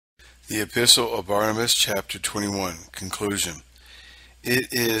The Epistle of Barnabas, chapter 21, conclusion. It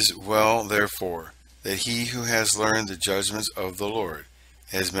is well, therefore, that he who has learned the judgments of the Lord,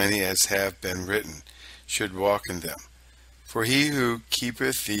 as many as have been written, should walk in them. For he who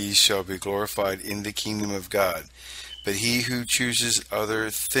keepeth these shall be glorified in the kingdom of God. But he who chooses other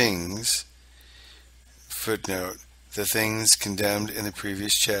things, footnote, the things condemned in the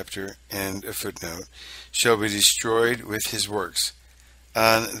previous chapter, end of footnote, shall be destroyed with his works.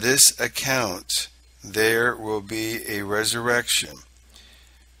 On this account there will be a resurrection.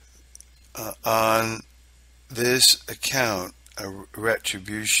 On this account a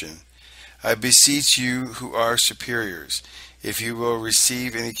retribution. I beseech you who are superiors, if you will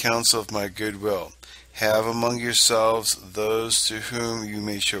receive any counsel of my good will, have among yourselves those to whom you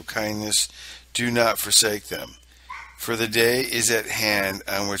may show kindness. Do not forsake them. For the day is at hand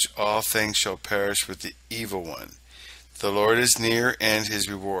on which all things shall perish with the evil one. The Lord is near, and his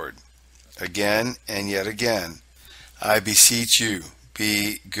reward. Again and yet again, I beseech you,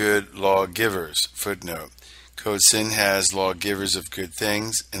 be good lawgivers. Footnote. Code Sin has lawgivers of good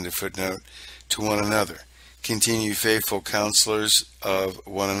things, and a footnote, to one another. Continue faithful counselors of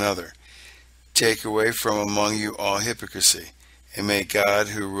one another. Take away from among you all hypocrisy, and may God,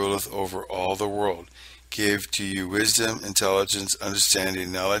 who ruleth over all the world, give to you wisdom, intelligence,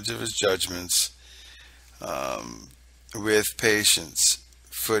 understanding, knowledge of his judgments, with patience.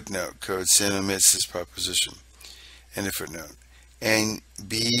 Footnote. Code Sin omits this proposition. End of footnote. And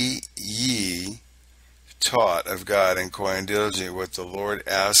be ye taught of God, and inquire diligently what the Lord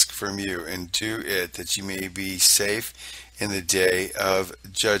asks from you, and do it, that you may be safe in the day of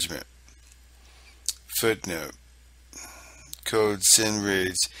judgment. Footnote. Code Sin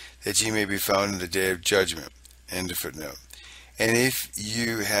reads, that ye may be found in the day of judgment. End of footnote. And if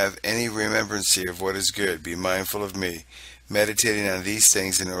you have any remembrancy of what is good, be mindful of me, meditating on these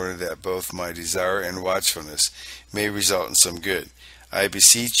things, in order that both my desire and watchfulness may result in some good. I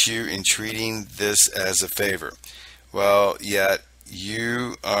beseech you, entreating this as a favor, while yet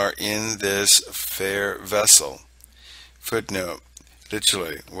you are in this fair vessel. Footnote.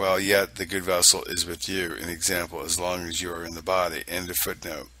 Literally, while yet the good vessel is with you, an example, as long as you are in the body. End of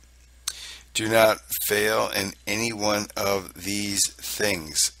footnote. Do not fail in any one of these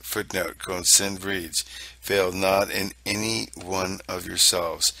things. Footnote. Code Sin reads, fail not in any one of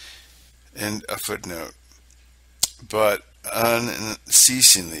yourselves. End of footnote. But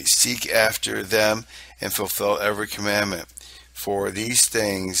unceasingly seek after them, and fulfill every commandment, for these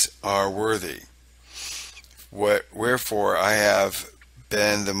things are worthy. Wherefore I have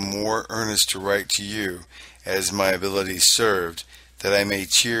been the more earnest to write to you, as my ability served, that I may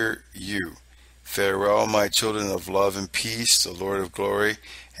cheer you. Farewell, my children of love and peace. The Lord of glory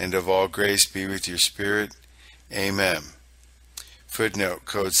and of all grace be with your spirit. Amen. Footnote.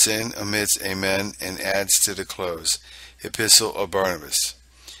 Code Sin omits amen and adds to the close. Epistle of Barnabas.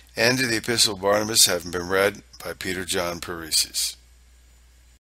 End of the Epistle of Barnabas, having been read by Peter John Parisis.